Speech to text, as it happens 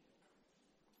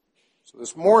So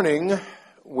this morning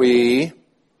we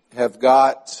have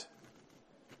got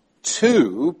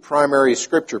two primary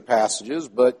scripture passages,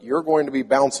 but you're going to be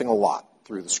bouncing a lot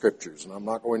through the scriptures, and I'm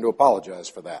not going to apologize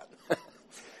for that.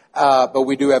 But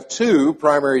we do have two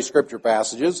primary scripture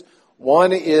passages.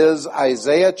 One is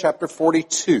Isaiah chapter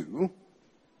 42,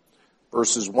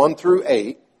 verses 1 through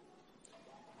 8,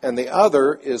 and the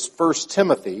other is 1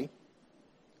 Timothy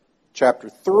chapter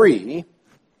 3,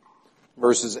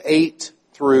 verses 8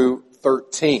 through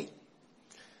 13.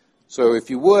 So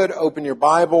if you would, open your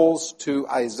Bibles to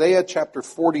Isaiah chapter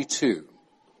 42,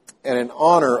 and in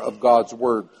honor of God's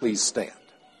Word, please stand.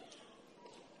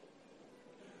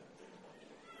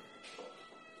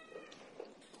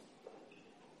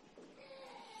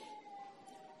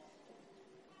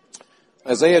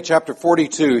 Isaiah chapter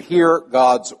 42, hear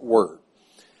God's Word.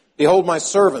 Behold my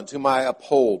servant whom I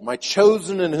uphold, my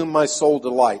chosen in whom my soul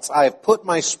delights. I have put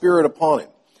my spirit upon him.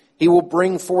 He will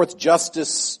bring forth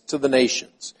justice to the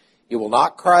nations. He will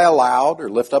not cry aloud or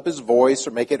lift up his voice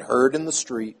or make it heard in the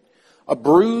street. A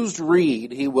bruised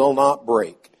reed he will not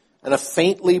break, and a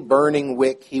faintly burning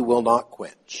wick he will not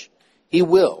quench. He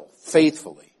will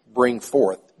faithfully bring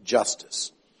forth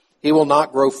justice. He will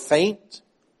not grow faint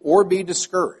or be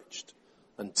discouraged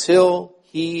until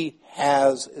he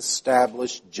has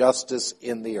established justice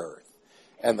in the earth,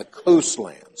 and the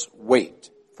coastlands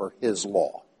wait for his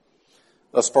law.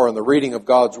 Thus far in the reading of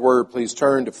God's Word, please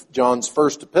turn to John's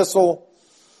first epistle.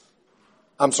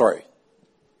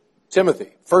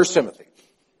 Timothy. 1 Timothy.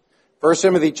 1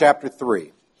 Timothy chapter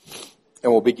 3.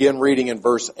 And we'll begin reading in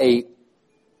verse 8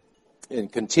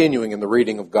 and continuing in the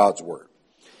reading of God's Word.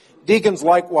 Deacons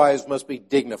likewise must be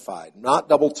dignified, not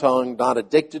double-tongued, not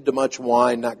addicted to much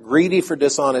wine, not greedy for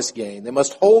dishonest gain. They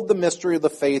must hold the mystery of the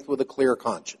faith with a clear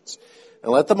conscience.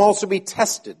 And let them also be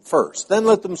tested first. Then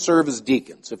let them serve as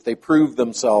deacons if they prove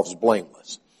themselves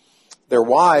blameless. Their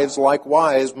wives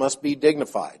likewise must be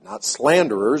dignified, not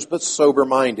slanderers, but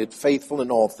sober-minded, faithful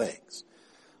in all things.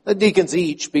 Let deacons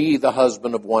each be the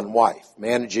husband of one wife,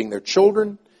 managing their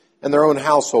children and their own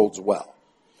households well.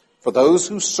 For those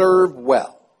who serve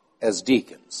well as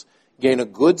deacons gain a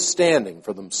good standing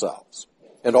for themselves,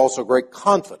 and also great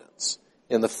confidence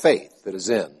in the faith that is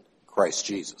in Christ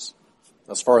Jesus.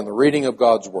 Thus far in the reading of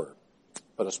God's Word,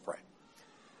 let us pray.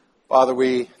 Father,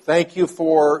 we thank you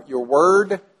for your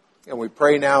Word, and we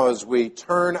pray now as we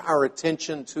turn our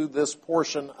attention to this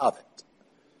portion of it,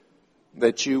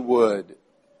 that you would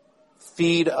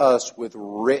feed us with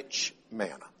rich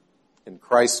manna. In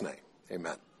Christ's name,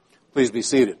 amen. Please be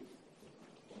seated.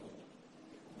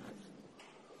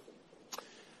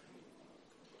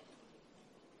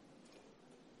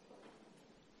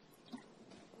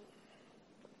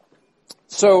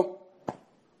 So,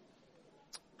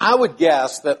 I would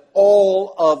guess that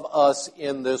all of us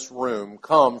in this room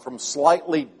come from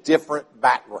slightly different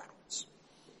backgrounds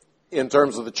in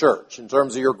terms of the church, in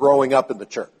terms of your growing up in the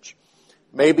church.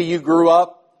 Maybe you grew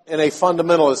up in a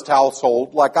fundamentalist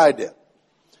household like I did.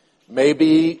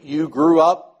 Maybe you grew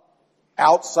up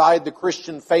outside the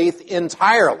Christian faith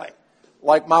entirely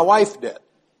like my wife did.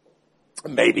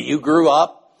 Maybe you grew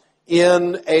up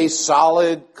in a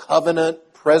solid covenant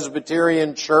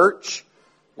Presbyterian church,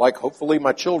 like hopefully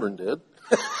my children did.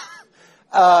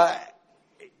 All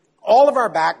of our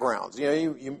backgrounds,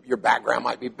 your background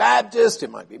might be Baptist,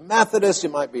 it might be Methodist, it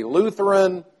might be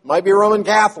Lutheran, it might be Roman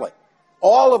Catholic.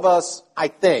 All of us, I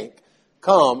think,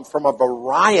 come from a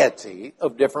variety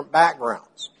of different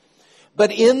backgrounds.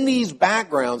 But in these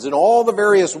backgrounds, in all the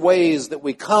various ways that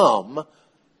we come,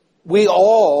 we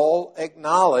all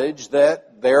acknowledge that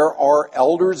there are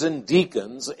elders and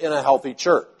deacons in a healthy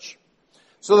church.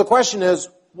 So the question is,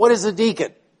 what is a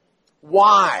deacon?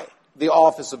 Why the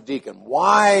office of deacon?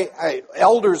 Why?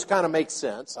 Elders kind of make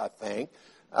sense, I think,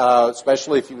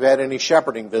 especially if you've had any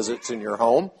shepherding visits in your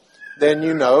home. Then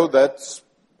you know that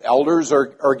elders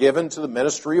are given to the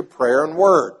ministry of prayer and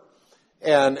word.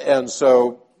 And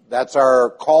so that's our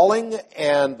calling,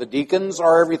 and the deacons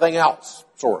are everything else,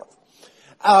 sort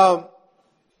of.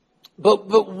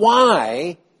 But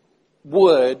why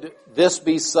would this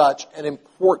be such an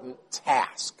important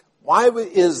task? Why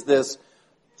is this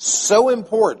so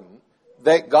important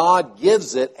that God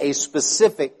gives it a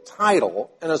specific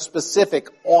title and a specific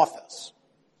office?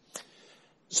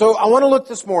 So I want to look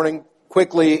this morning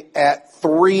quickly at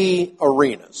three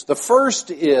arenas. The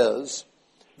first is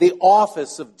the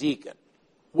office of deacon,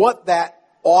 what that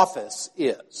office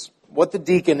is, what the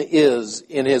deacon is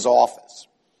in his office.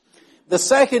 The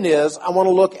second is, I want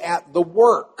to look at the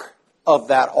work of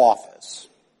that office,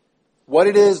 what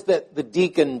it is that the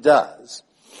deacon does.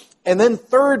 And then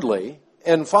thirdly,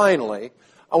 and finally,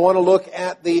 I want to look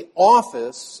at the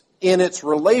office in its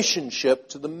relationship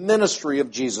to the ministry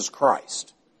of Jesus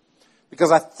Christ.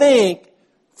 Because I think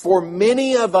for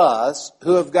many of us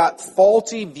who have got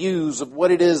faulty views of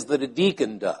what it is that a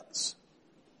deacon does,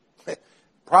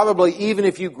 probably even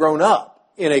if you've grown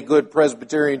up in a good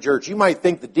Presbyterian church, you might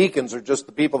think the deacons are just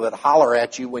the people that holler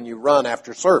at you when you run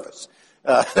after service.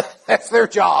 That's their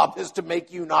job, is to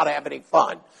make you not have any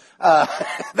fun.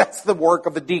 That's the work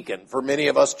of a deacon for many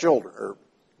of us children, or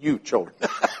you children.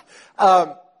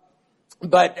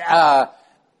 But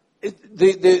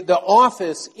the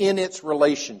office in its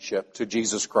relationship to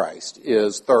Jesus Christ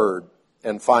is third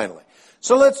and finally.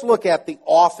 So let's look at the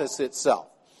office itself.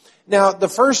 Now, the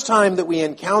first time that we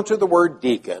encounter the word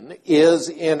deacon is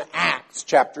in Acts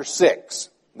chapter 6.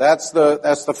 That's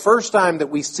the first time that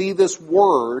we see this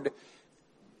word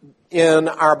in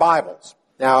our Bibles.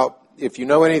 Now, if you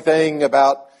know anything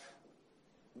about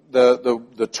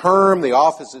the term, the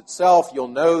office itself, you'll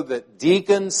know that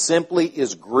deacon simply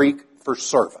is Greek for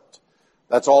servant.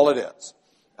 That's all it is.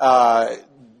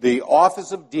 The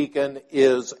office of deacon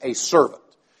is a servant.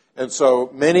 And so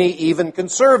many, even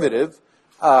conservative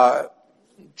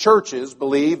churches,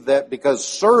 believe that because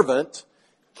servant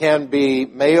can be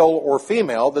male or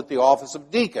female, that the office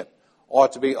of deacon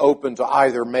ought to be open to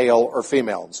either male or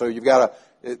female. And so you've got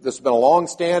this has been a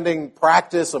long-standing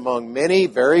practice among many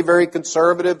very, very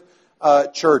conservative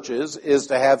churches, is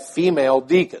to have female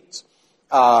deacons.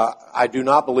 We do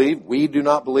not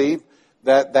believe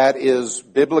that is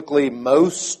biblically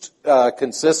most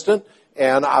consistent,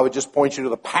 and I would just point you to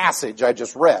the passage I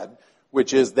just read,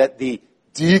 which is that the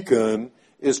deacon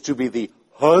is to be the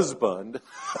husband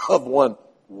of one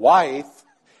wife,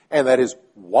 and that his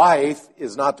wife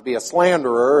is not to be a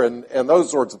slanderer, and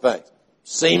those sorts of things.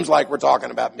 Seems like we're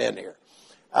talking about men here.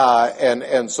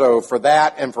 And so for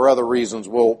that and for other reasons,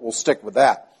 we'll stick with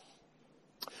that.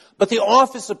 But the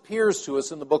office appears to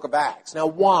us in the book of Acts. Now,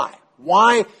 why?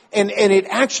 Why? And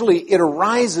it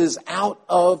arises out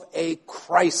of a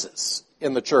crisis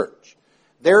in the church.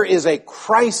 There is a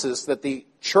crisis that the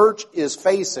church is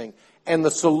facing, and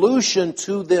the solution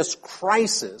to this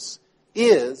crisis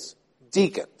is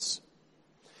deacons.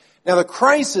 Now, the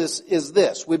crisis is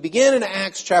this. We begin in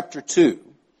Acts chapter 2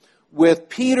 with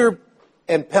Peter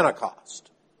and Pentecost.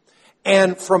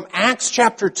 And from Acts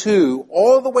chapter 2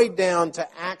 all the way down to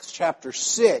Acts chapter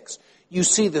 6, you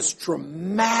see this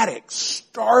dramatic,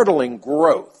 startling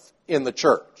growth in the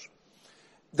church.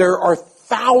 There are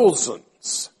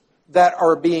thousands that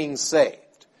are being saved.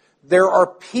 There are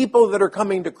people that are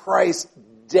coming to Christ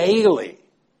daily,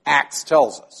 Acts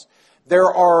tells us. There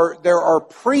are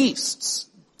priests,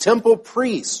 temple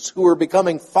priests, who are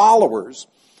becoming followers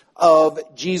of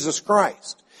Jesus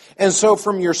Christ. And so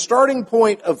from your starting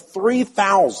point of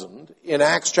 3,000 in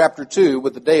Acts chapter 2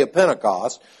 with the day of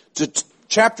Pentecost to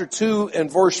chapter 2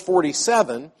 and verse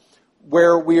 47,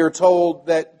 where we are told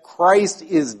that Christ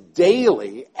is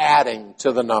daily adding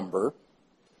to the number,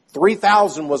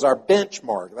 3,000 was our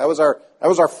benchmark. That was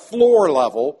our floor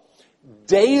level,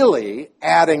 daily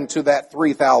adding to that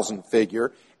 3,000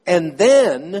 figure. And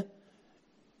then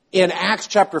in Acts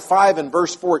chapter 5 and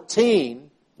verse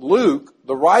 14, Luke,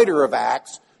 the writer of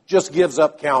Acts, just gives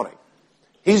up counting.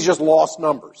 He's just lost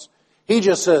numbers. He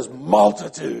just says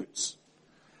multitudes.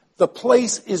 The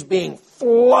place is being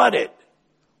flooded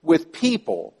with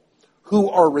people who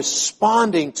are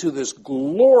responding to this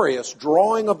glorious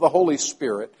drawing of the Holy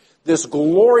Spirit, this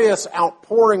glorious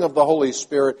outpouring of the Holy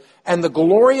Spirit, and the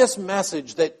glorious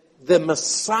message that the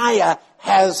Messiah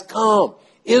has come.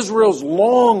 Israel's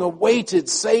long-awaited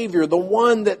Savior, the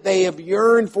one that they have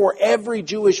yearned for. Every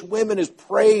Jewish woman has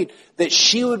prayed that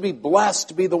she would be blessed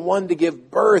to be the one to give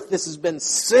birth. This has been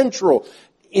central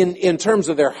in terms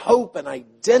of their hope and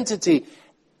identity.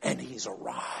 And He's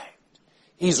arrived.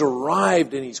 He's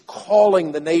arrived and He's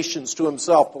calling the nations to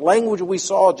Himself. The language we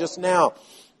saw just now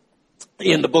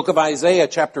in the book of Isaiah,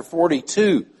 chapter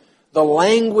 42, the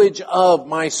language of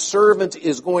my servant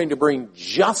is going to bring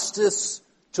justice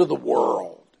to the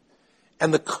world,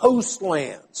 and the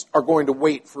coastlands are going to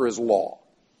wait for His law.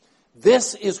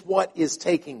 This is what is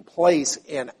taking place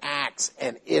in Acts,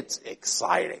 and it's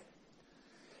exciting.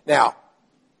 Now,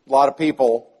 a lot of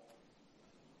people,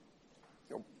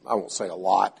 I won't say a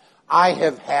lot, I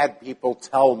have had people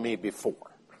tell me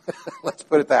before. Let's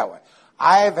put it that way.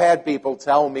 I have had people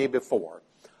tell me before,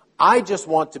 I just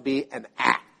want to be an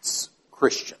Acts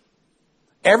Christian.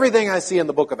 Everything I see in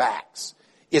the book of Acts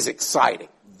is exciting.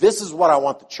 This is what I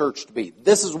want the church to be.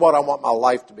 This is what I want my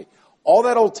life to be. All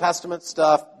that Old Testament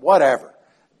stuff, whatever.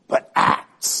 But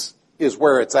Acts is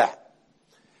where it's at.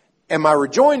 And my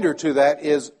rejoinder to that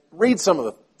is read some of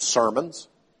the sermons,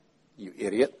 you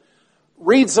idiot.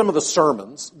 read some of the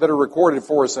sermons that are recorded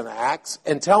for us in Acts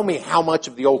and tell me how much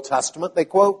of the Old Testament they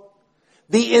quote.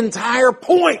 The entire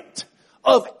point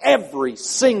of every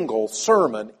single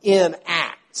sermon in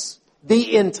Acts,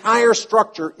 the entire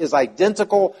structure is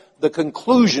identical. The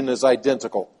conclusion is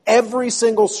identical. Every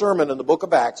single sermon in the book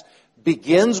of Acts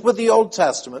begins with the Old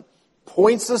Testament,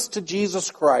 points us to Jesus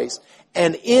Christ,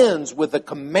 and ends with a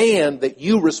command that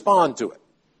you respond to it.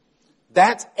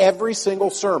 That's every single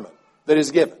sermon that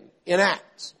is given in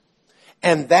Acts.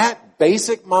 And that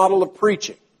basic model of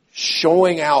preaching,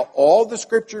 showing how all the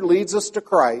Scripture leads us to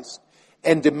Christ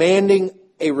and demanding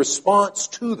a response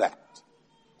to that,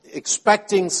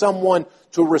 expecting someone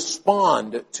to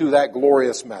respond to that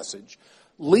glorious message,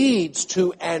 leads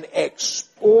to an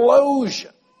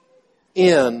explosion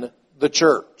in the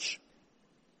church.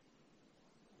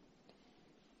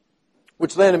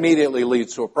 Which then immediately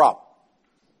leads to a problem.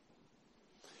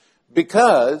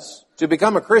 Because to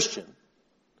become a Christian,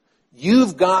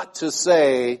 you've got to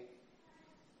say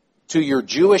to your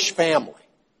Jewish family,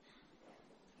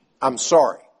 I'm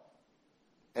sorry.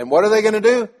 And what are they going to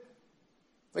do?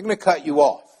 They're going to cut you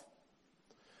off.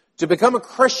 To become a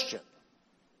Christian,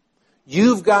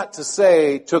 you've got to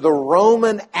say to the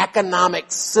Roman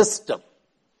economic system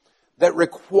that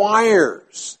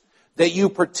requires that you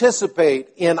participate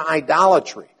in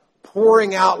idolatry,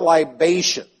 pouring out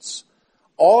libations,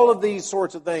 all of these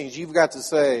sorts of things, you've got to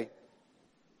say,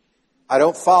 I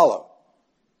don't follow.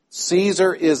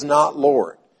 Caesar is not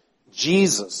Lord.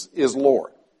 Jesus is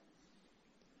Lord.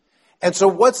 And so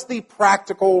what's the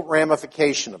practical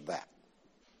ramification of that?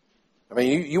 I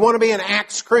mean, you want to be an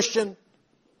Acts Christian?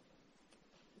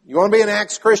 You want to be an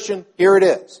Acts Christian? Here it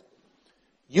is.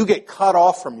 You get cut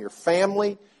off from your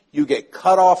family, you get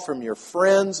cut off from your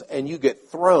friends, and you get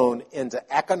thrown into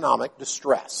economic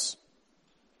distress.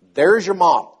 There's your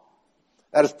model.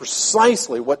 That is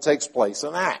precisely what takes place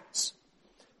in Acts.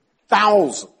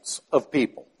 Thousands of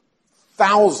people,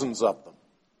 thousands of them,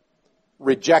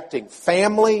 rejecting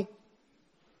family,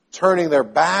 turning their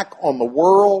back on the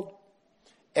world,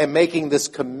 and making this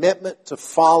commitment to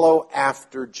follow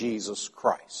after Jesus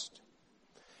Christ.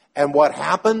 And what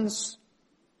happens?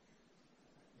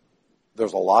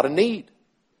 There's a lot of need.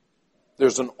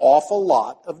 There's an awful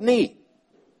lot of need.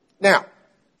 Now,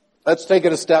 let's take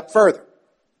it a step further.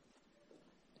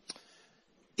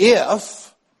 If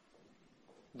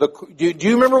do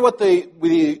you remember what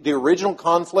the original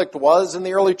conflict was in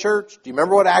the early church? Do you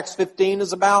remember what Acts 15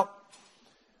 is about?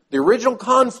 The original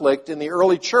conflict in the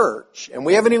early church, and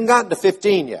we haven't even gotten to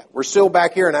 15 yet. We're still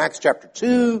back here in Acts chapter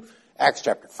 2, Acts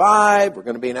chapter 5. We're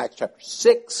going to be in Acts chapter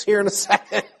 6 here in a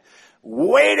second.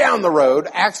 Way down the road,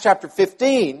 Acts chapter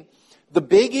 15, the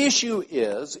big issue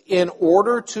is, in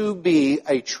order to be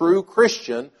a true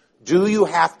Christian, do you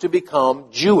have to become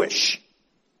Jewish?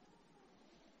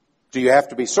 Do you have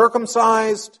to be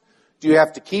circumcised? Do you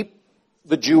have to keep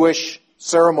the Jewish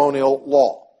ceremonial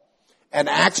law? And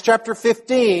Acts chapter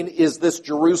 15 is this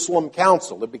Jerusalem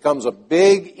council. It becomes a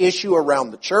big issue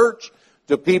around the church.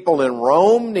 Do people in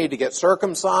Rome need to get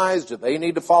circumcised? Do they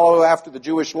need to follow after the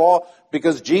Jewish law?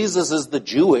 Because Jesus is the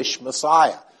Jewish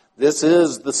Messiah. This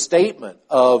is the statement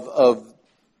of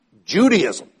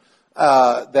Judaism,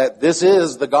 that this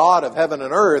is the God of heaven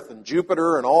and earth, and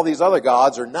Jupiter and all these other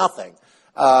gods are nothing.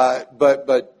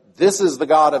 But this is the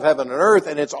God of heaven and earth,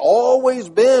 and it's always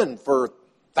been for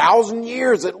 1,000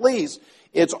 years at least,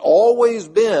 it's always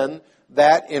been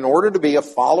that in order to be a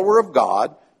follower of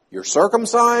God, you're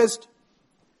circumcised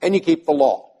and you keep the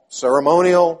law,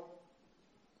 ceremonial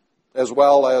as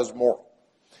well as moral.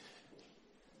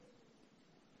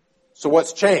 So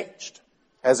what's changed?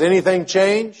 Has anything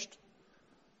changed?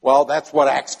 Well, that's what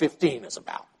Acts 15 is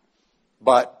about.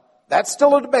 But that's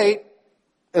still a debate,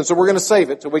 and so we're going to save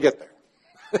it till we get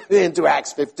there, into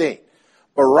Acts 15.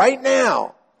 But right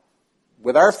now,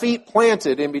 with our feet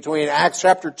planted in between Acts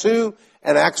chapter 2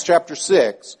 and Acts chapter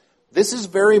 6, this is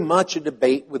very much a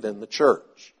debate within the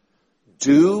church.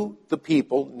 Do the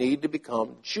people need to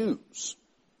become Jews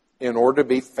in order to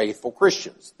be faithful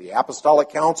Christians? The Apostolic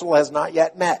Council has not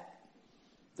yet met.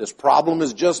 This problem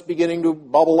is just beginning to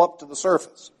bubble up to the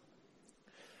surface.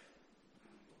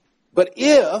 But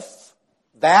if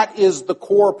that is the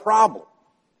core problem,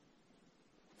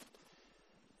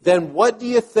 then what do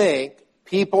you think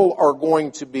people are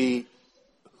going to be,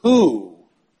 who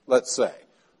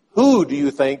do you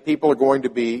think people are going to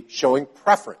be showing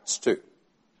preference to?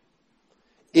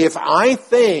 If I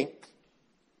think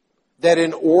that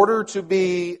in order to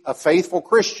be a faithful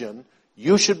Christian,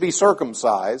 you should be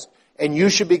circumcised and you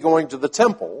should be going to the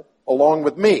temple along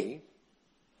with me,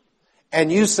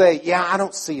 and you say, yeah, I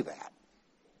don't see that.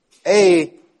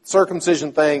 A,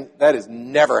 circumcision thing, that is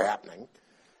never happening.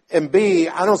 And B,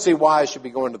 I don't see why I should be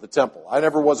going to the temple. I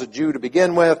never was a Jew to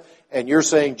begin with, and you're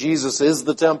saying Jesus is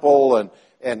the temple,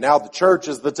 and now the church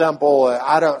is the temple.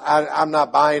 I'm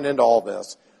not buying into all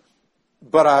this.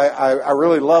 But I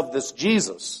really love this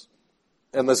Jesus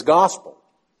and this gospel.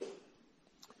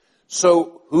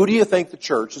 So who do you think the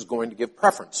church is going to give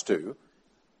preference to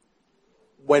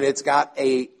when it's got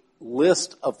a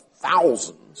list of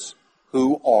thousands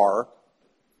who are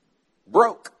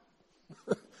broke,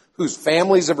 whose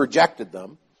families have rejected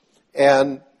them,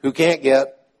 and who can't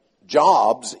get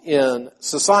jobs in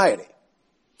society?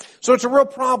 So it's a real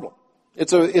problem.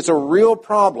 It's a real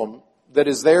problem that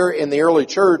is there in the early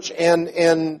church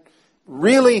and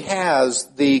really has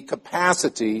the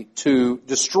capacity to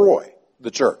destroy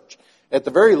the church. At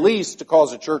the very least, to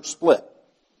cause a church split.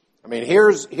 I mean,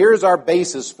 here's our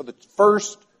basis for the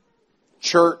first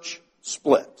church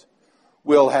split.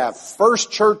 We'll have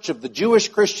First Church of the Jewish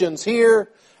Christians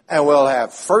here, and we'll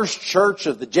have First Church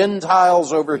of the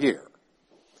Gentiles over here.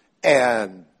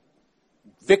 And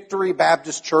Victory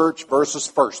Baptist Church versus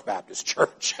First Baptist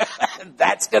Church.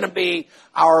 That's going to be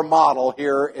our model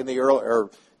here in the early, or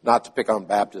not to pick on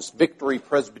Baptists, Victory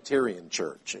Presbyterian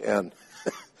Church and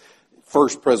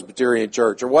First Presbyterian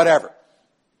Church or whatever.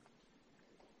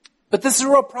 But this is a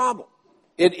real problem.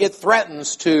 It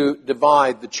threatens to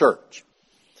divide the church.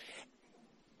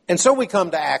 And so we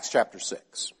come to Acts chapter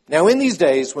 6. Now in these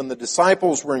days when the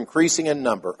disciples were increasing in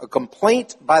number, a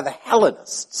complaint by the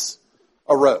Hellenists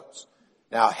arose.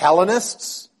 Now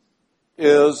Hellenists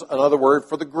is another word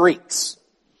for the Greeks.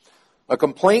 A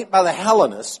complaint by the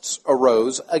Hellenists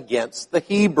arose against the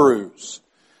Hebrews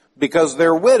because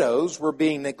their widows were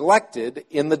being neglected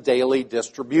in the daily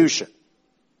distribution.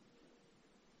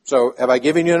 So have I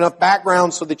given you enough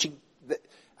background so that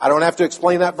I don't have to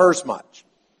explain that verse much?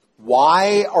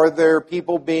 Why are there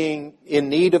people being in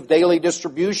need of daily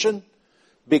distribution?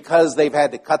 Because they've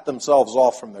had to cut themselves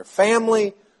off from their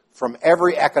family, from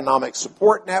every economic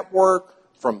support network,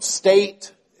 from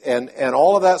state, and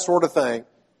all of that sort of thing.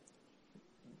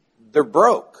 They're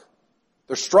broke.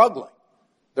 They're struggling.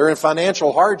 They're in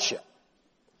financial hardship.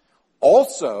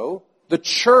 Also, the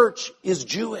church is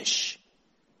Jewish.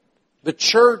 The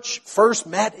church first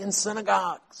met in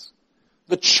synagogues.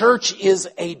 The church is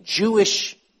a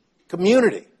Jewish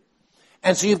community.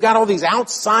 And so you've got all these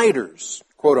outsiders,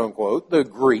 quote unquote, the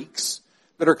Greeks,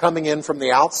 that are coming in from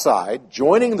the outside,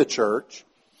 joining the church,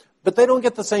 but they don't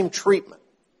get the same treatment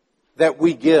that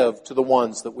we give to the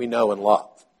ones that we know and love,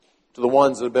 to the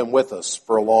ones that have been with us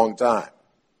for a long time.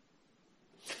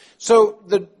 So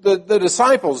the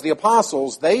disciples, the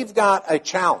apostles, they've got a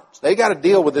challenge. They've got to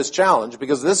deal with this challenge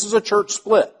because this is a church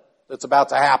split that's about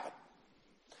to happen.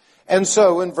 And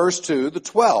so in verse 2, the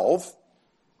 12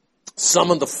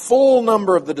 summoned the full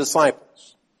number of the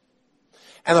disciples.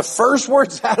 And the first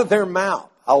words out of their mouth,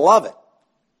 I love it.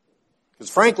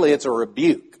 Because frankly, it's a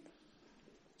rebuke.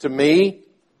 To me,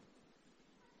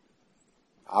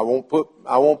 I won't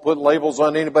put labels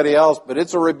on anybody else, but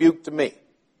it's a rebuke to me.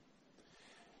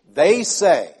 They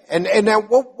say, and now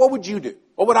what would you do?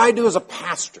 What would I do as a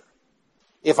pastor?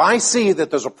 If I see that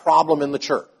there's a problem in the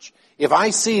church, if I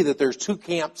see that there's two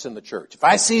camps in the church, if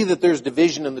I see that there's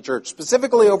division in the church,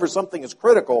 specifically over something as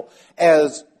critical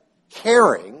as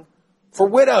caring for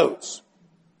widows,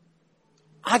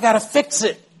 I gotta fix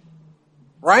it.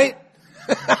 Right?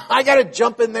 I gotta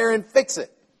jump in there and fix it.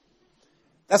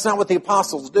 That's not what the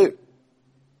apostles do.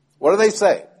 What do they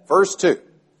say? Verse 2.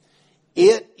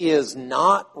 It is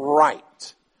not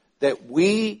right that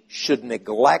we should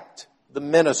neglect the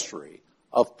ministry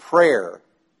of prayer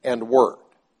and word.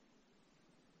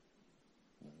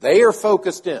 They are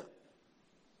focused in.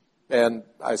 And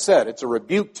I said, it's a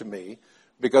rebuke to me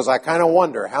because I kind of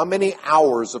wonder how many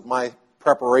hours of my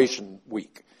preparation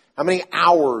week, how many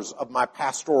hours of my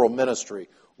pastoral ministry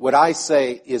would I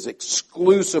say is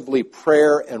exclusively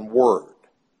prayer and word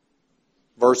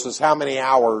versus how many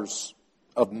hours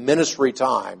of ministry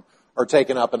time are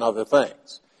taken up in other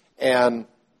things. And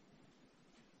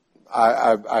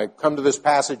I come to this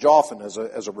passage often as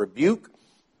a rebuke,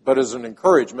 but as an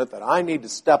encouragement that I need to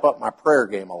step up my prayer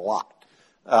game a lot.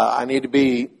 I need to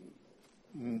be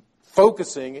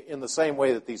focusing in the same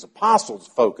way that these apostles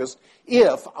focused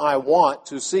if I want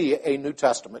to see a New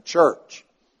Testament church,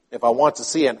 if I want to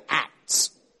see an Acts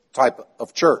type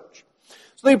of church.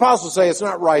 So the apostles say it's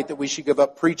not right that we should give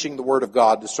up preaching the word of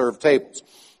God to serve tables.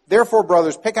 Therefore,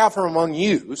 brothers, pick out from among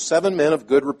you 7 men of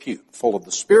good repute, full of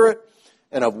the Spirit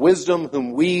and of wisdom,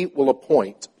 whom we will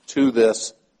appoint to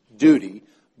this duty.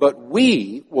 But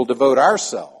we will devote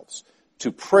ourselves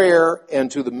to prayer and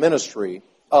to the ministry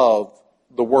of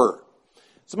the word.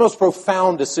 It's the most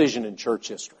profound decision in church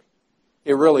history.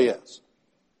 It really is.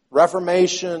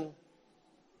 Reformation,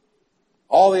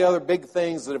 all the other big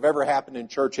things that have ever happened in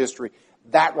church history,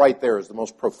 that right there is the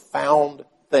most profound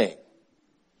thing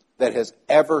that has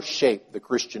ever shaped the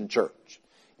Christian church,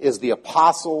 is the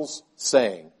apostles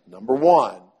saying, number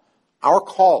one, our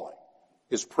calling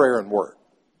is prayer and word,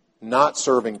 not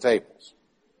serving tables.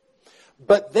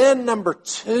 But then number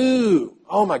two,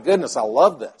 oh my goodness, I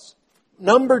love this.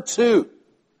 Number two,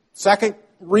 second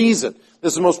reason,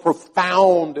 this is the most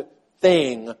profound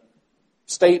thing,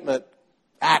 statement,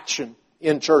 action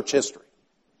in church history.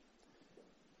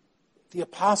 The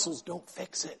apostles don't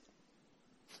fix it.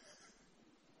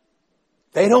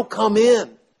 They don't come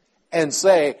in and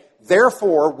say,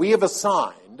 therefore, we have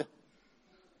assigned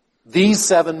these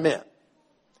 7 men.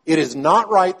 It is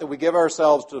not right that we give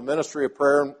ourselves to the ministry of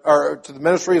prayer, or to the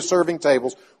ministry of serving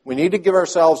tables. We need to give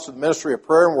ourselves to the ministry of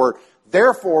prayer and word.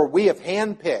 Therefore, we have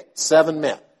handpicked 7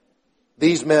 men.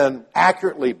 These men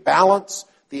accurately balance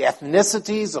the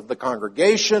ethnicities of the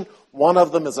congregation. One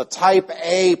of them is a type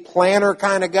A planner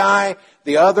kind of guy.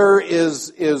 The other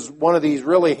is one of these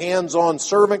really hands-on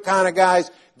servant kind of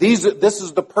guys. This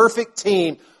is the perfect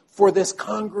team for this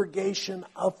congregation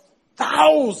of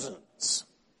thousands.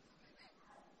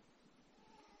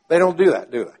 They don't do that,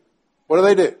 do they?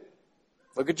 What do?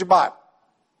 Look at your Bible.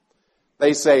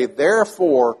 They say,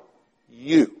 therefore,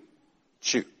 you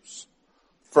choose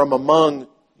from among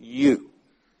you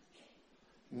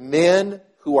men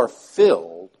who are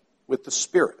filled with the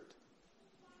Spirit.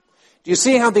 Do you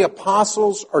see how the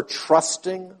apostles are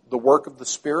trusting the work of the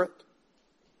Spirit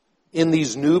in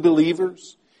these new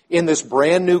believers, in this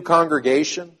brand new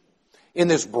congregation, in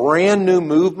this brand new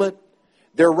movement?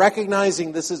 They're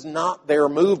recognizing this is not their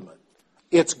movement.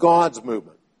 It's God's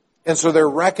movement. And so they're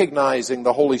recognizing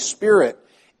the Holy Spirit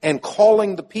and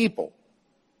calling the people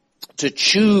to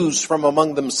choose from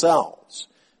among themselves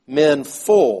men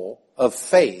full of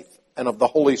faith and of the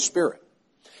Holy Spirit.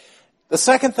 The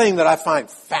second thing that I find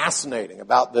fascinating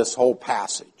about this whole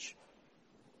passage,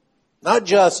 not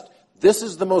just this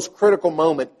is the most critical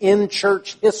moment in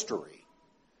church history,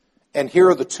 and here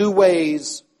are the 2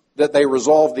 ways that they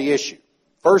resolve the issue.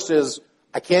 First is,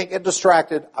 I can't get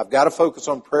distracted. I've got to focus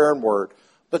on prayer and word.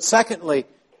 But secondly,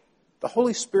 the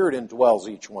Holy Spirit indwells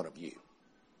each one of you.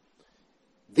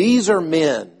 These are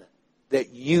men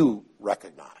that you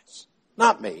recognize,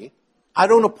 not me. I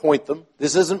don't appoint them.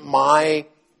 This isn't my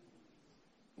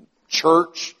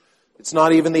church. It's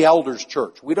not even the elders'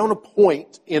 church. We don't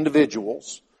appoint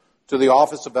individuals to the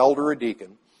office of elder or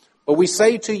deacon. But we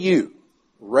say to you,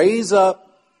 raise up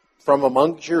from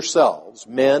amongst yourselves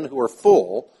men who are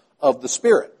full of the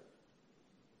Spirit.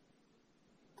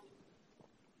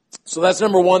 So that's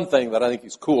number one thing that I think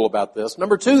is cool about this.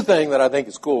 Number two thing that I think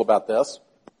is cool about this.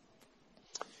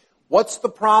 What's the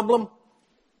problem?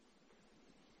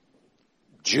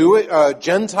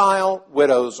 Gentile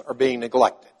widows are being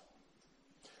neglected.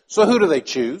 So who do they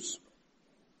choose?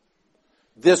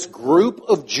 This group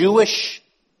of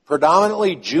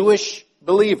predominantly Jewish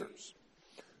believers.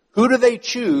 Who do they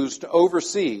choose to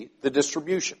oversee the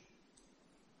distribution?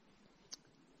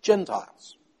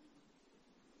 Gentiles.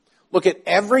 Look at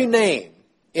every name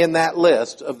in that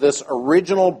list of this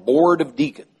original board of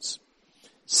deacons.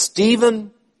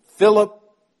 Stephen, Philip,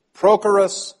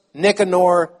 Prochorus,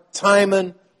 Nicanor,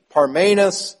 Timon,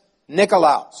 Parmenas,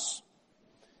 Nicolaus.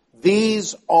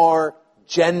 These are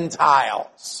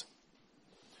Gentiles.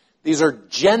 These are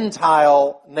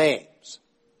Gentile names.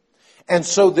 And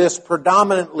so this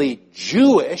predominantly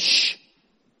Jewish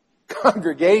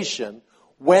congregation,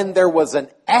 when there was an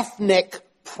ethnic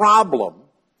problem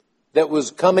that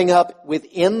was coming up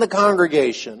within the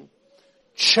congregation,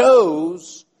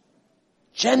 chose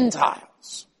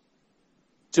Gentiles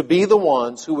to be the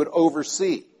ones who would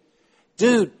oversee.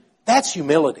 Dude, that's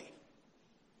humility.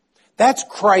 That's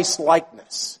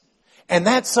Christ-likeness. And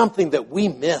that's something that we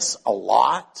miss a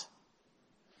lot.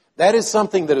 That is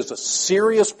something that is a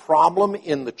serious problem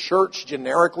in the church,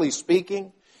 generically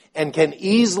speaking, and can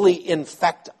easily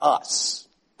infect us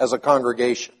as a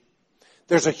congregation.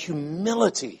 There's a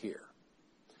humility here.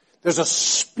 There's a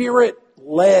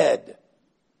Spirit-led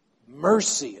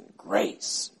mercy and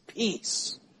grace, and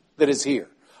peace that is here.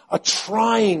 A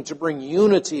trying to bring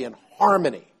unity and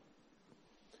harmony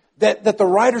that the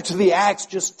writer to the Acts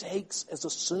just takes as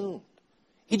assumed.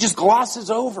 He just glosses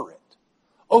over it,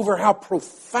 over how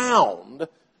profound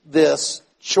this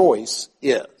choice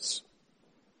is.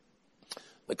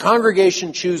 The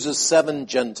congregation chooses 7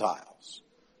 Gentiles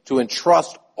to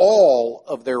entrust all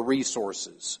of their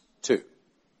resources to.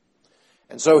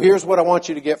 And so here's what I want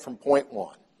you to get from point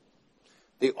 1.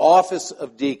 The office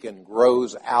of deacon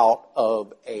grows out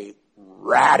of a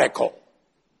radical,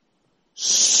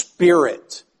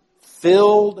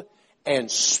 Spirit-filled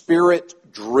and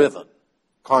Spirit-driven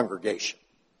congregation.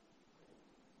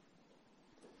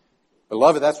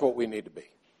 Beloved, that's what we need to be.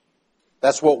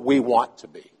 That's what we want to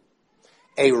be.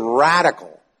 A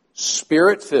radical,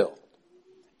 Spirit-filled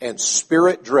and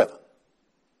Spirit-driven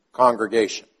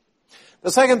congregation.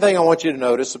 The second thing I want you to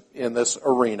notice in this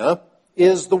arena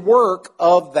is the work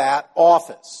of that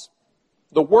office.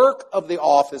 The work of the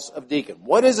office of deacon.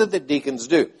 What is it that deacons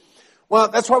do? Well,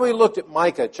 that's why we looked at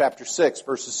Micah chapter 6,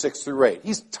 verses 6 through 8.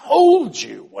 He's told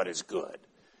you what is good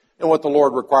and what the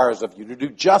Lord requires of you, to do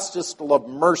justice, to love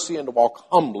mercy, and to walk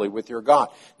humbly with your God.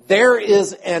 There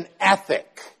is an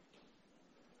ethic,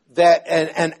 that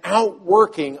an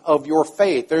outworking of your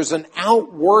faith. There's an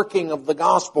outworking of the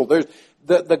gospel.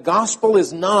 The gospel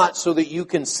is not so that you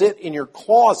can sit in your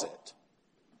closet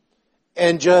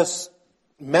and just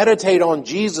meditate on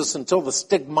Jesus until the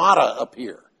stigmata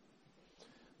appear.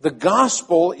 The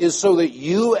gospel is so that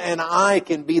you and I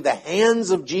can be the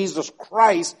hands of Jesus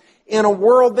Christ in a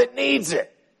world that needs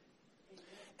it.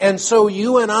 And so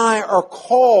you and I are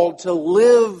called to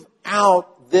live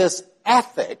out this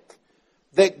ethic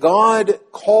that God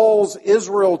calls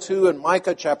Israel to in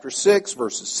Micah chapter 6,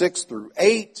 verses 6 through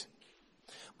 8.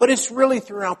 But it's really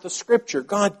throughout the Scripture.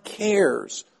 God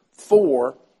cares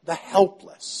for the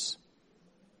helpless.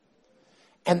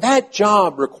 And that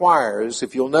job requires,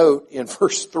 if you'll note in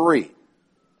verse 3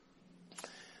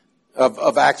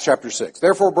 of Acts chapter 6,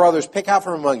 therefore, brothers, pick out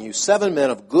from among you 7 men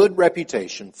of good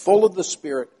reputation, full of the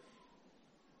Spirit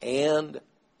and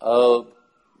of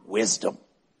wisdom.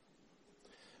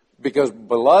 Because,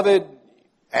 beloved,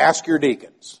 ask your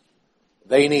deacons.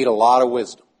 They need a lot of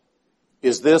wisdom.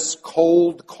 Is this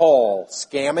cold call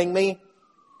scamming me?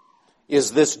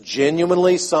 Is this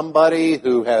genuinely somebody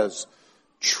who has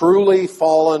truly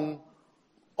fallen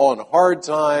on hard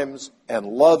times and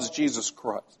loves Jesus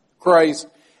Christ,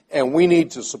 and we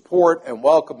need to support and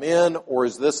welcome in? Or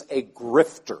is this a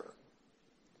grifter?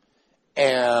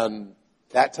 And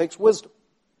that takes wisdom.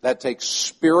 That takes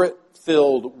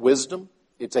Spirit-filled wisdom.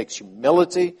 It takes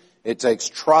humility. It takes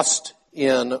trust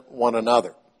in one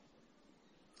another.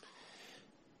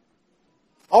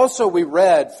 Also, we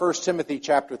read 1 Timothy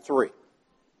chapter 3.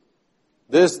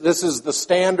 This is the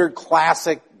standard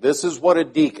classic, this is what a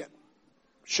deacon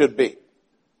should be.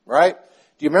 Right?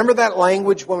 Do you remember that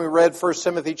language when we read 1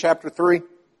 Timothy chapter 3?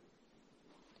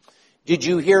 Did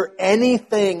you hear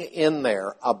anything in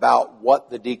there about what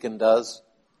the deacon does?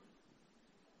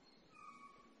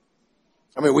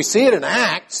 I mean, we see it in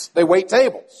Acts. They wait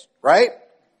tables, right?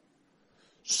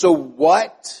 So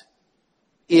what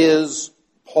is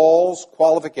Paul's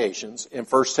qualifications in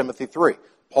 1 Timothy 3?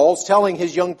 Paul's telling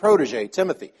his young protege,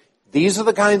 Timothy, these are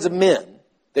the kinds of men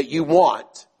that you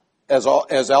want as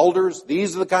elders.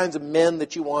 These are the kinds of men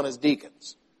that you want as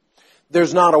deacons.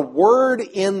 There's not a word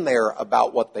in there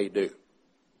about what they do.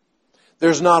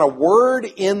 There's not a word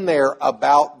in there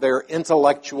about their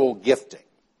intellectual gifting.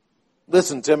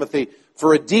 Listen, Timothy,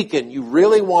 for a deacon, you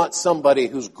really want somebody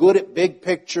who's good at big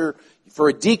picture. For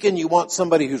a deacon, you want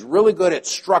somebody who's really good at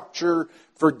structure.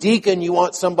 For a deacon, you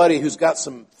want somebody who's got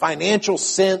some financial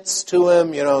sense to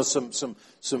him,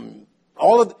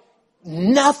 all of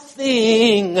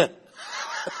nothing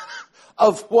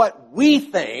of what we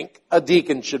think a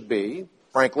deacon should be.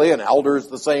 Frankly, an elder is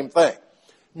the same thing.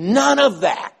 None of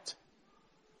that.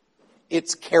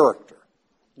 It's character.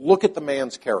 Look at the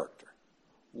man's character.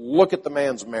 Look at the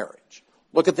man's marriage.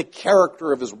 Look at the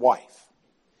character of his wife.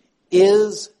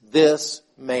 Is this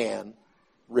man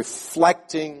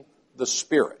reflecting the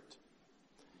Spirit?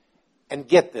 And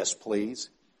get this, please.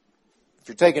 If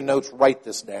you're taking notes, write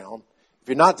this down. If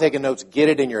you're not taking notes, get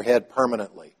it in your head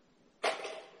permanently.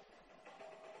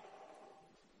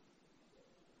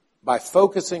 By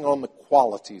focusing on the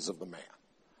qualities of the man,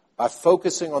 by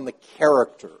focusing on the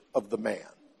character of the man,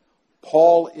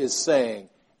 Paul is saying,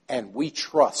 and we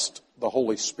trust the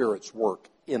Holy Spirit's work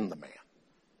in the man.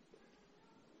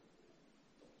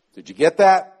 Did you get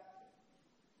that?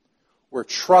 We're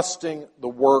trusting the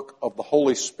work of the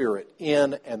Holy Spirit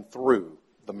in and through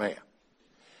the man.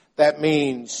 That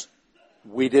means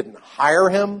we didn't hire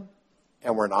him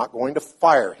and we're not going to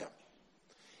fire him.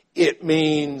 It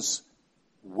means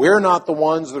we're not the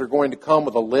ones that are going to come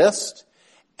with a list.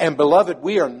 And beloved,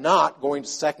 we are not going to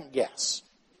second guess.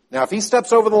 Now, if he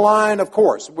steps over the line, of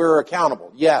course, we're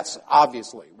accountable. Yes,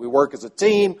 obviously. We work as a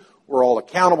team. We're all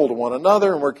accountable to one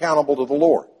another and we're accountable to the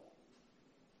Lord.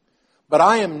 But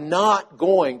I am not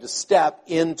going to step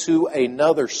into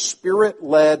another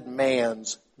Spirit-led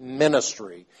man's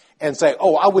ministry and say,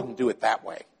 oh, I wouldn't do it that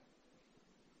way.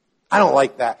 I don't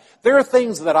like that. There are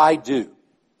things that I do.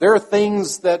 There are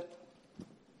things that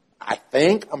I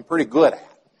think I'm pretty good at.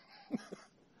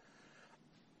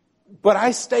 But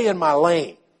I stay in my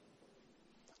lane.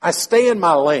 I stay in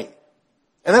my lane.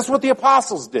 And that's what the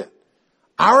apostles did.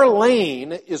 Our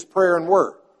lane is prayer and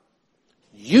word.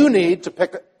 You need to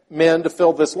pick men to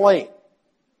fill this lane.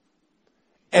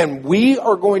 And we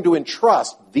are going to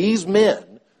entrust these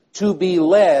men to be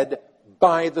led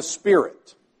by the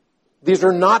Spirit. These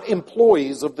are not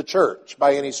employees of the church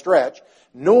by any stretch,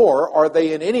 nor are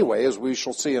they in any way, as we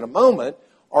shall see in a moment,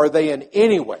 are they in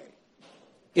any way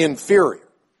inferior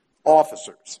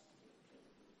officers.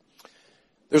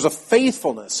 There's a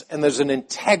faithfulness and there's an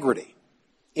integrity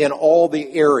in all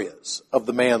the areas of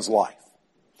the man's life.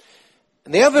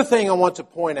 And the other thing I want to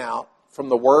point out from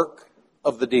the work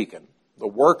of the deacon, the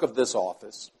work of this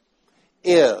office,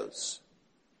 is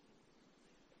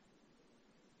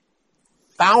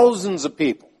thousands of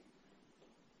people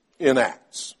in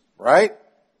Acts, right?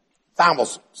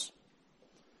 Thousands.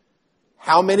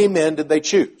 How many men did they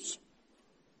choose?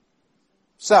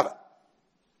 7.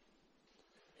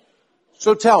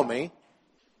 So tell me,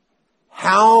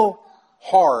 how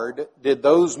hard did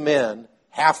those men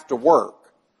have to work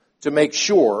to make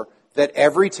sure that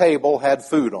every table had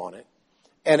food on it,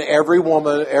 and every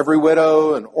woman, every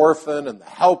widow and orphan and the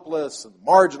helpless and the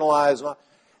marginalized?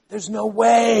 There's no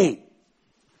way.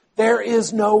 There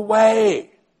is no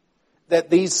way that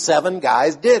these 7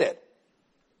 guys did it.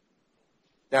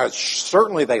 Now,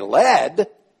 certainly they led.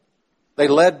 They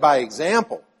led by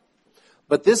example.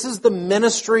 But this is the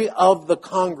ministry of the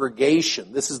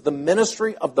congregation. This is the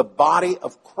ministry of the body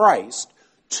of Christ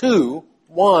to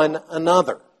one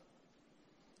another.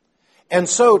 And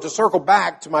so, to circle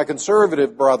back to my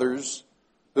conservative brothers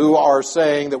who are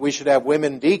saying that we should have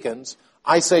women deacons,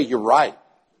 I say you're right.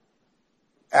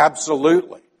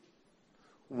 Absolutely.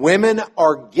 Women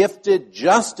are gifted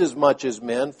just as much as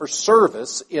men for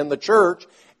service in the church,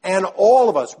 and all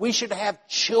of us, we should have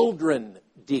children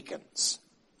deacons.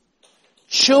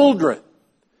 Children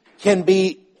can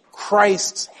be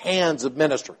Christ's hands of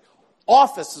ministry.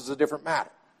 Office is a different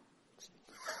matter.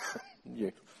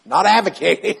 You're not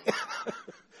advocating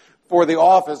for the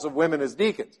office of women as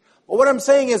deacons. But what I'm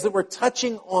saying is that we're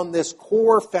touching on this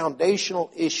core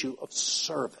foundational issue of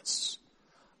service,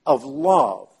 of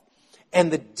love,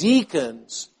 and the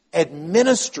deacons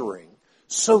administering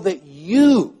so that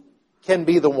you can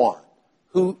be the one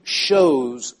who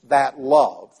shows that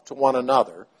love to one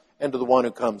another and to the one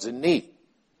who comes in need.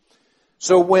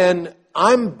 So when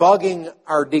I'm bugging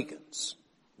our deacons,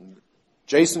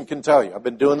 Jason can tell you, I've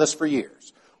been doing this for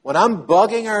years. When I'm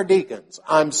bugging our deacons,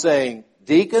 I'm saying,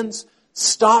 deacons,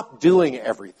 stop doing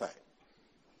everything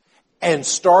and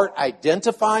start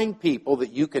identifying people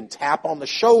that you can tap on the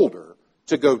shoulder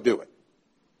to go do it.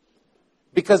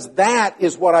 Because that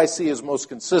is what I see as most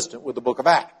consistent with the book of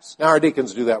Acts. Now, our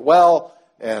deacons do that well,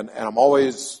 and I'm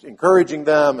always encouraging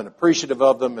them and appreciative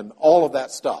of them and all of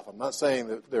that stuff. I'm not saying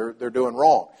that they're doing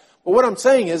wrong. But what I'm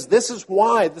saying is this is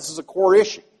why this is a core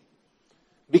issue.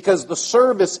 Because the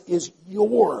service is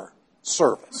your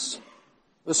service.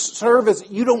 The service,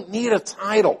 you don't need a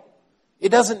title. It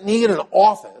doesn't need an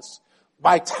office.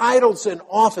 By titles and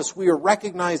office, we are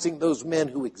recognizing those men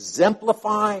who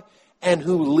exemplify and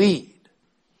who lead.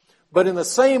 But in the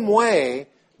same way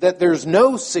that there's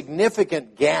no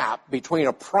significant gap between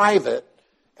a private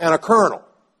and a colonel.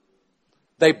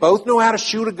 They both know how to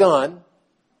shoot a gun.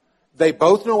 They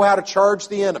both know how to charge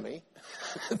the enemy.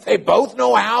 They both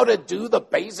know how to do the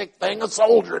basic thing a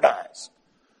soldier does.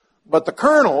 But the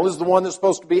colonel is the one that's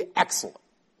supposed to be excellent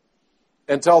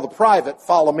and tell the private,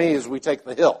 follow me as we take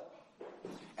the hill.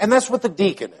 And that's what the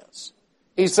deacon is.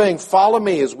 He's saying, follow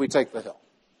me as we take the hill.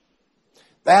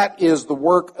 That is the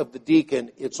work of the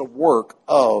deacon. It's a work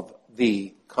of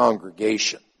the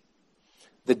congregation.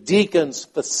 The deacons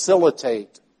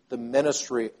facilitate the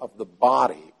ministry of the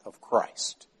body of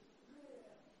Christ.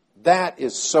 That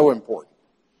is so important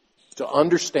to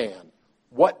understand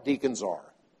what deacons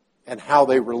are and how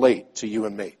they relate to you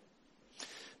and me.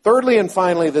 Thirdly and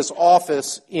finally, this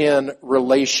office in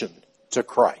relation to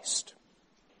Christ.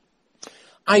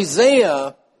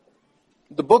 Isaiah,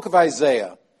 the book of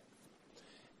Isaiah,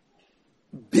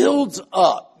 builds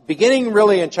up, beginning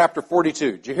really in chapter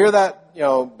 42. Did you hear that?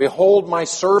 Behold my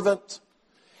servant.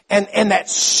 And that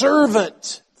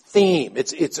servant theme,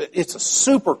 it's a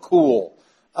super cool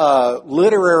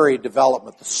literary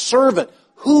development. The servant.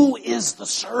 Who is the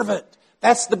servant?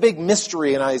 That's the big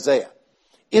mystery in Isaiah.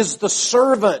 Is the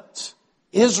servant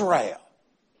Israel?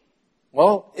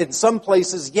 Well, in some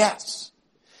places, yes.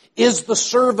 Is the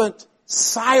servant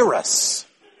Cyrus,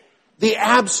 the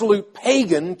absolute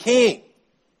pagan king.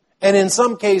 And in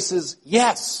some cases,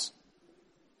 yes,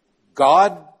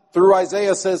 God, through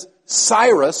Isaiah, says,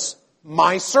 Cyrus,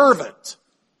 my servant.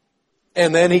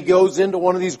 And then he goes into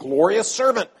one of these glorious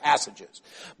servant passages.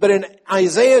 But in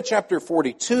Isaiah chapter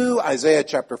 42, Isaiah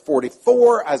chapter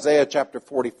 44, Isaiah chapter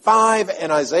 45,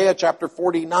 and Isaiah chapter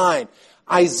 49,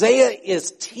 Isaiah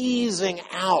is teasing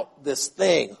out this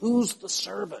thing. Who's the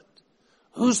servant?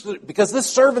 Because this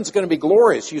servant's going to be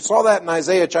glorious. You saw that in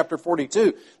Isaiah chapter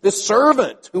 42. This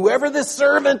servant, whoever this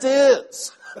servant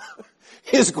is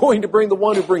going to bring the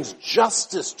one who brings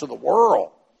justice to the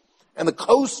world. And the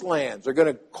coastlands are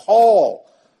going to call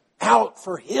out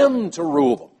for him to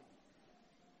rule them.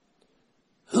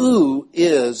 Who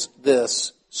is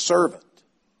this servant?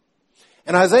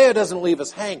 And Isaiah doesn't leave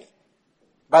us hanging.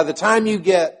 By the time you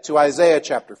get to Isaiah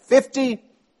chapter 50,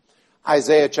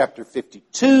 Isaiah chapter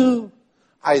 52,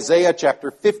 Isaiah chapter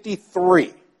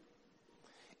 53,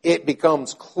 it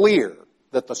becomes clear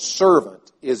that the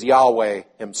servant is Yahweh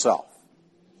himself.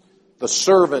 The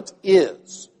servant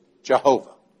is Jehovah.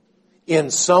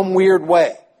 In some weird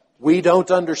way, we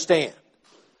don't understand,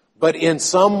 but in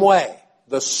some way,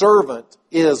 the servant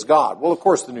is God. Well, of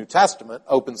course, the New Testament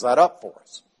opens that up for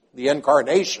us. The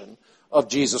incarnation of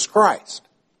Jesus Christ.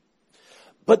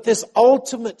 But this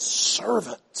ultimate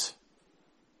servant,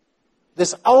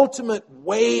 this ultimate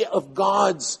way of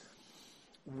God's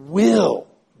will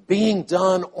being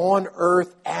done on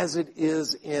earth as it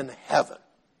is in heaven,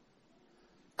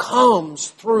 comes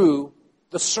through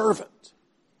the servant.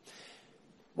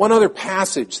 One other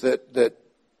passage that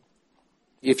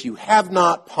if you have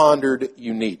not pondered,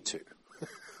 you need to,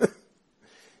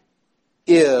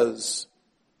 is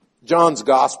John's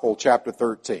Gospel, chapter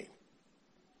 13.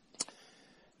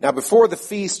 Now, before the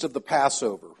feast of the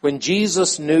Passover, when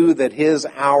Jesus knew that his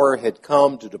hour had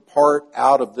come to depart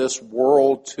out of this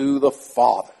world to the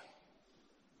Father.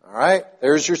 All right,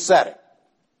 there's your setting.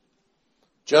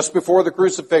 Just before the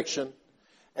crucifixion,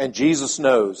 and Jesus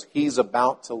knows he's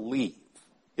about to leave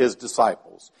his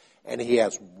disciples, and he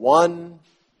has one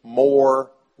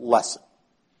more lesson.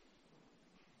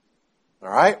 All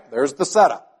right, there's the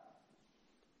setup.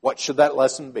 What should that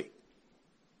lesson be?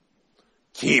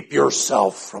 Keep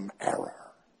yourself from error.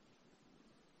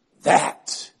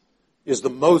 That is the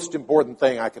most important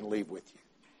thing I can leave with you.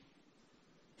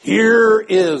 Here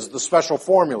is the special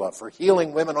formula for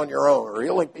healing women on your own or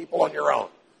healing people on your own.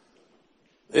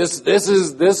 This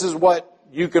is what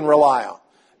you can rely on.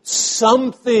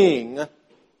 Something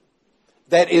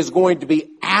that is going to be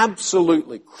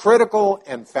absolutely critical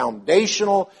and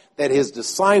foundational that his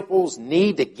disciples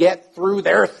need to get through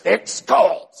their thick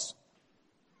skulls.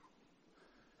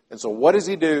 And so what does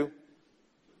he do?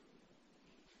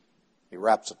 He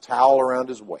wraps a towel around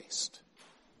his waist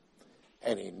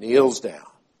and he kneels down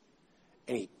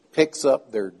and he picks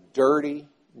up their dirty,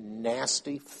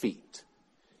 nasty feet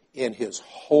in his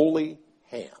holy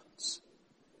hands.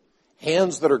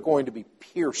 Hands that are going to be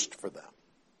pierced for them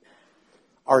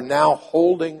are now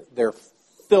holding their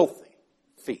filthy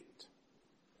feet.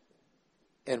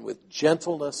 And with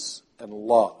gentleness and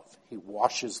love, he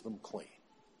washes them clean.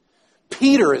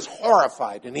 Peter is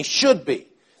horrified, and he should be.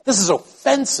 This is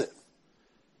offensive.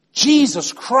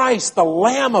 Jesus Christ, the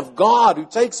Lamb of God who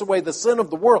takes away the sin of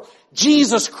the world.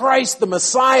 Jesus Christ, the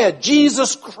Messiah.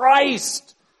 Jesus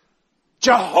Christ,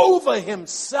 Jehovah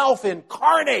himself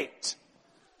incarnate,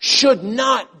 should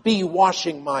not be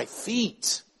washing my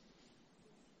feet.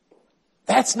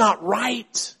 That's not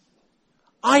right.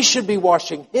 I should be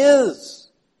washing his.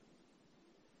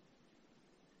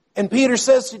 And Peter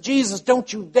says to Jesus,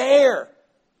 don't you dare.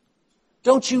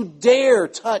 Don't you dare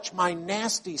touch my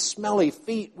nasty, smelly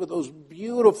feet with those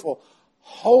beautiful,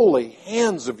 holy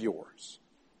hands of yours.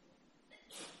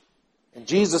 And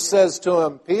Jesus says to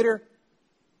him, Peter,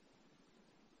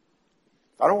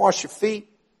 if I don't wash your feet,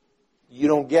 you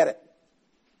don't get it.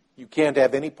 You can't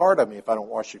have any part of me if I don't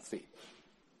wash your feet.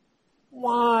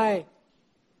 Why?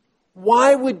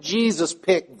 Why would Jesus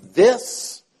pick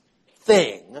this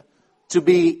thing to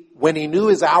be when he knew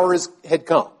his hour had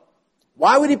come?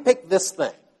 Why would he pick this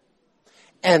thing?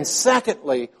 And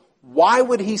secondly, why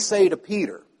would he say to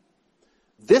Peter,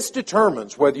 this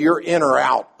determines whether you're in or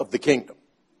out of the kingdom?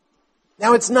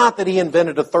 Now, it's not that he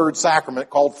invented a third sacrament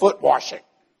called foot washing.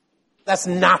 That's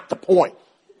not the point.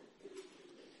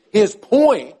 His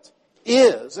point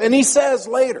is, and he says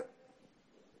later,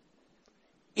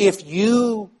 if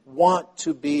you want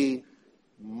to be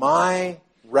my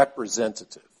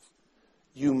representative,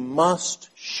 you must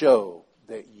show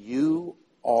that you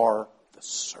are the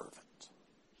servant.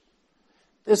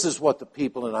 This is what the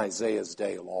people in Isaiah's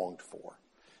day longed for.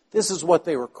 This is what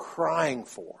they were crying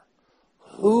for.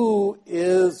 Who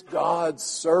is God's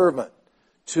servant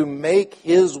to make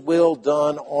his will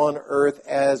done on earth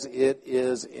as it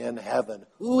is in heaven?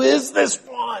 Who is this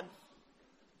one?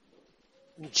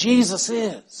 Jesus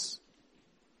is.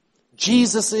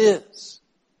 Jesus is.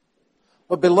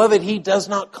 But beloved, he does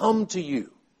not come to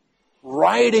you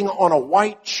riding on a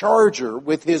white charger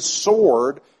with his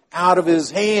sword out of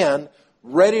his hand,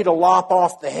 ready to lop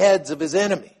off the heads of his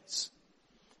enemies.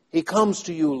 He comes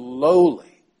to you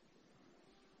lowly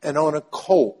and on a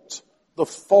colt, the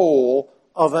foal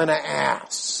of an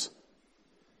ass.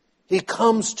 He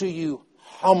comes to you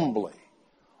humbly,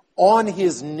 on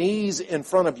his knees in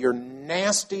front of your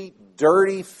nasty,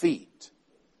 dirty feet,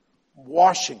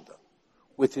 washing them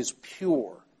with his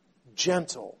pure,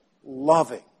 gentle,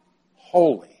 loving,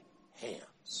 holy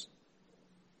hands.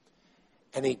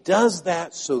 And he does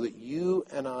that so that you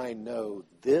and I know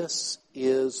this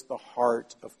is the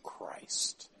heart of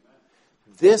Christ.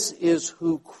 This is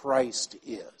who Christ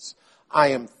is. I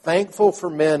am thankful for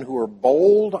men who are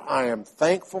bold. I am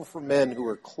thankful for men who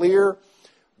are clear.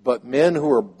 But men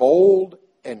who are bold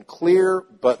and clear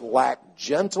but lack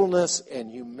gentleness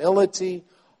and humility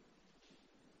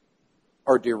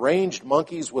are deranged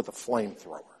monkeys with a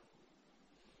flamethrower.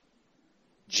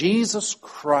 Jesus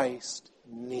Christ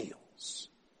kneels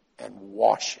and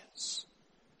washes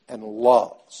and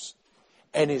loves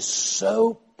and is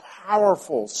so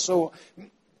powerful. So,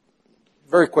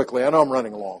 very quickly, I know I'm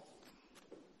running along,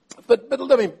 but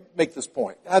let me make this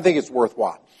point. I think it's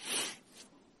worthwhile.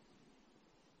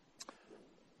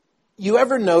 You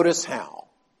ever notice how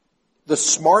the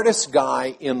smartest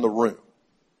guy in the room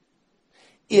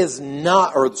is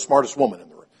not, or the smartest woman in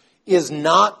the room, is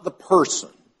not the person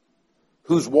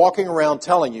who's walking around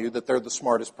telling you that they're the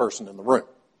smartest person in the room.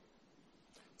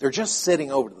 They're just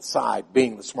sitting over to the side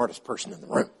being the smartest person in the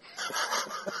room.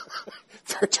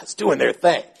 They're just doing their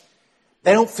thing.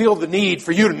 They don't feel the need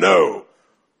for you to know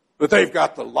that they've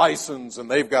got the license and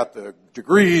they've got the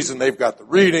degrees and they've got the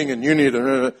reading and you need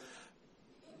to...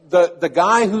 The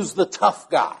guy who's the tough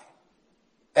guy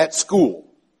at school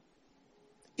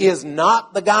is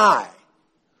not the guy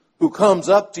who comes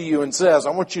up to you and says,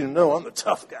 I want you to know I'm the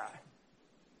tough guy.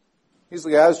 He's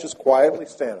the guy who's just quietly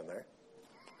standing there.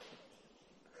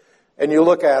 And you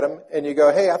look at him and you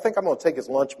go, hey, I think I'm going to take his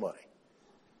lunch money.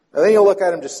 And then you look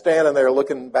at him just standing there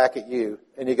looking back at you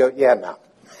and you go, yeah, no.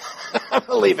 I'm going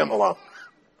to leave him alone.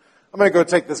 I'm going to go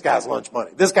take this guy's lunch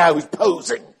money. This guy who's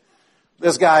posing.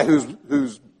 This guy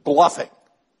who's bluffing.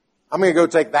 I'm going to go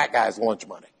take that guy's lunch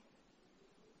money.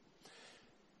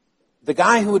 The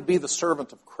guy who would be the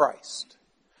servant of Christ,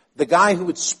 the guy who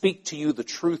would speak to you the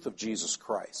truth of Jesus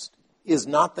Christ, is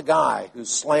not the guy who's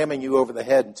slamming you over the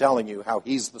head and telling you how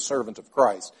he's the servant of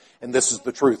Christ and this is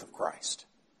the truth of Christ.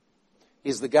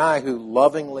 He's the guy who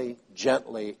lovingly,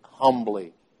 gently,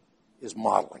 humbly is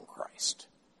modeling Christ.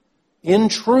 In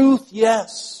truth,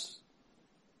 yes.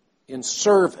 In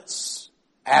service,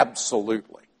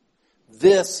 absolutely.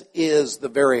 This is the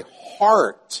very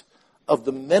heart of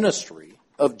the ministry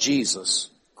of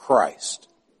Jesus Christ.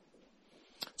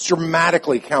 It's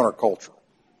dramatically countercultural.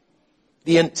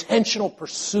 The intentional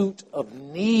pursuit of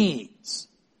needs,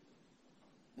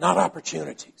 not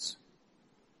opportunities.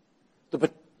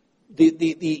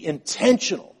 The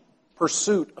intentional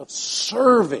pursuit of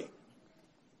serving,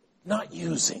 not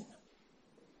using.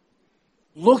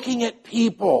 Looking at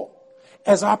people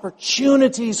as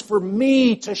opportunities for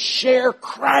me to share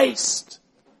Christ,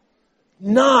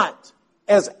 not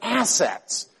as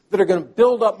assets that are going to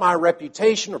build up my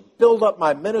reputation or build up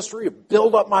my ministry or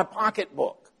build up my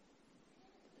pocketbook.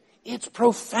 It's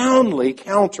profoundly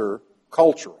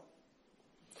countercultural.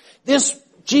 This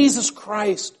Jesus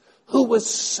Christ, who was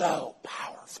so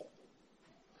powerful.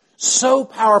 So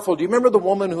powerful. Do you remember the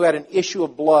woman who had an issue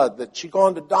of blood that she'd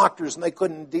gone to doctors and they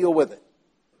couldn't deal with it?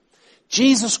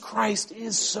 Jesus Christ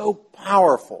is so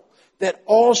powerful that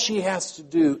all she has to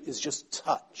do is just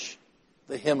touch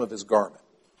the hem of his garment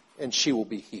and she will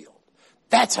be healed.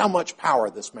 That's how much power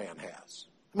this man has.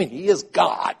 I mean, he is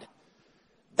God.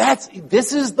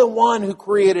 This is the one who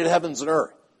created heavens and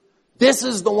earth. This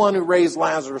is the one who raised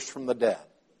Lazarus from the dead.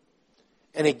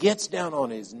 And he gets down on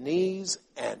his knees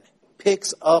and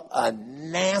picks up a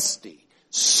nasty,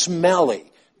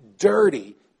 smelly,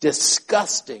 dirty,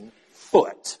 disgusting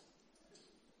foot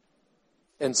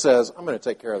and says, I'm going to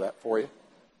take care of that for you.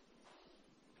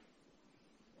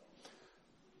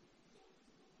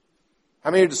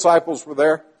 How many disciples were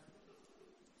there?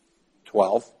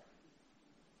 12.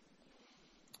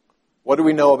 What do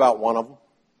we know about one of them?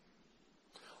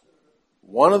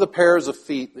 One of the pairs of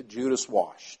feet that Judas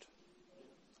washed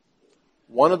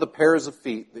one of the pairs of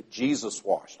feet that Jesus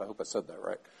washed, I hope I said that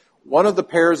right, one of the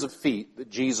pairs of feet that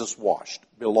Jesus washed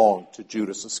belonged to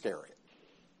Judas Iscariot.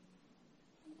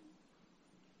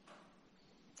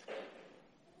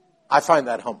 I find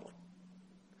that humbling.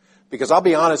 Because I'll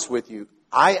be honest with you,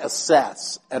 I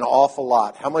assess an awful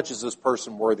lot. How much is this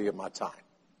person worthy of my time?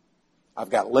 I've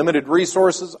got limited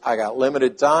resources. I got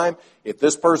limited time. If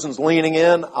this person's leaning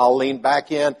in, I'll lean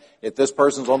back in. If this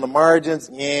person's on the margins,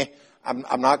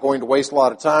 I'm not going to waste a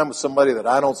lot of time with somebody that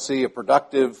I don't see a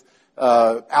productive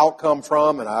outcome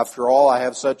from. And after all, I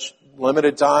have such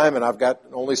limited time and I've got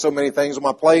only so many things on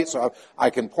my plate, so I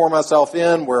can pour myself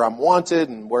in where I'm wanted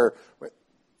and where...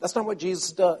 That's not what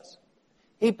Jesus does.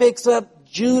 He picks up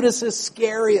Judas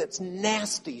Iscariot's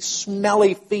nasty,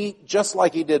 smelly feet just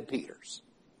like he did Peter's.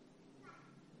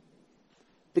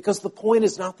 Because the point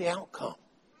is not the outcome.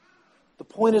 The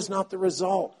point is not the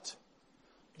result.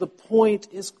 The point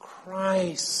is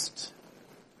Christ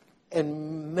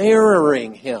and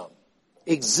mirroring Him,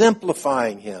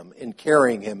 exemplifying Him, and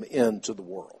carrying Him into the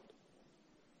world.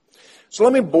 So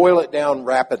let me boil it down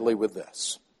rapidly with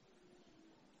this.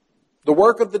 The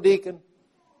work of the deacon,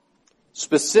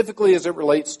 specifically as it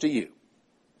relates to you.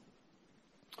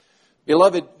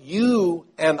 Beloved, you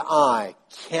and I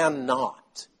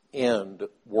cannot end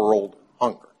world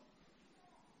hunger.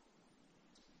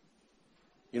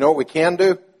 You know what we can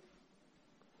do?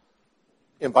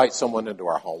 Invite someone into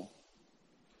our home.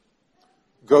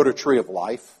 Go to Tree of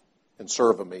Life and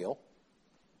serve a meal.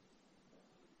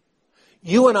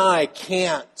 You and I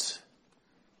can't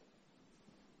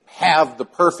have the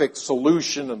perfect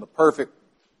solution and the perfect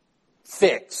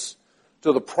fix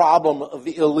to the problem of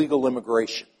the illegal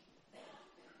immigration.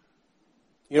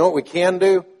 You know what we can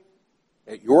do?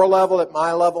 At your level, at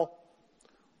my level,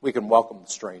 we can welcome the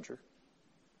stranger.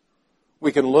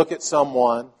 We can look at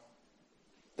someone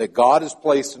that God has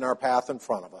placed in our path in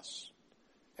front of us,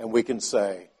 and we can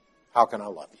say, how can I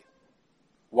love you?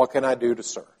 What can I do to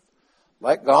serve?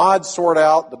 Let God sort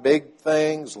out the big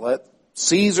things. Let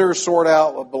Caesar sort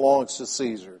out what belongs to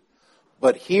Caesar.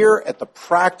 But here at the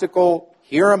practical,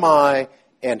 here am I,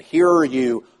 and here are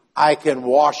you. I can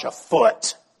wash a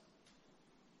foot,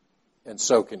 and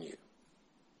so can you.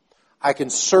 I can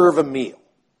serve a meal,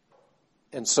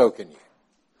 and so can you.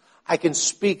 I can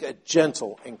speak a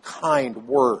gentle and kind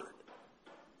word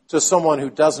to someone who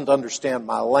doesn't understand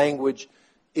my language,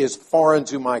 is foreign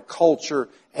to my culture,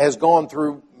 has gone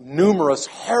through numerous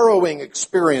harrowing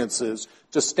experiences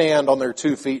to stand on their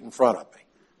 2 feet in front of me.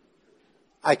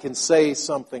 I can say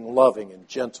something loving and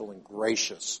gentle and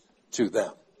gracious to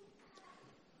them.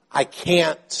 I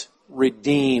can't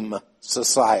redeem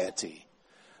society,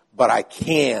 but I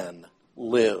can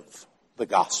live the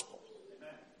gospel.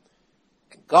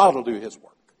 And God will do His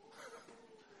work.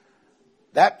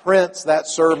 That prince, that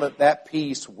servant, that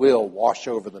peace will wash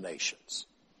over the nations.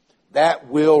 That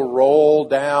will roll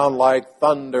down like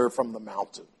thunder from the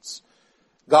mountains.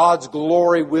 God's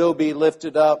glory will be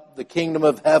lifted up. The kingdom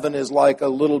of heaven is like a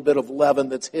little bit of leaven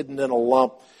that's hidden in a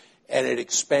lump, and it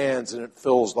expands and it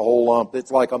fills the whole lump.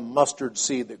 It's like a mustard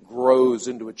seed that grows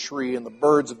into a tree, and the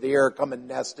birds of the air come and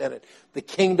nest in it. The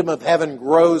kingdom of heaven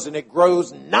grows, and it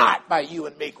grows not by you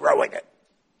and me growing it.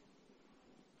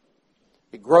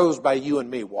 It grows by you and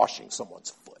me washing someone's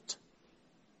foot.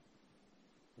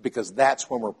 Because that's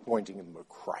when we're pointing them to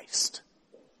Christ.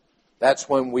 That's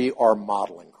when we are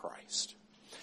modeling Christ.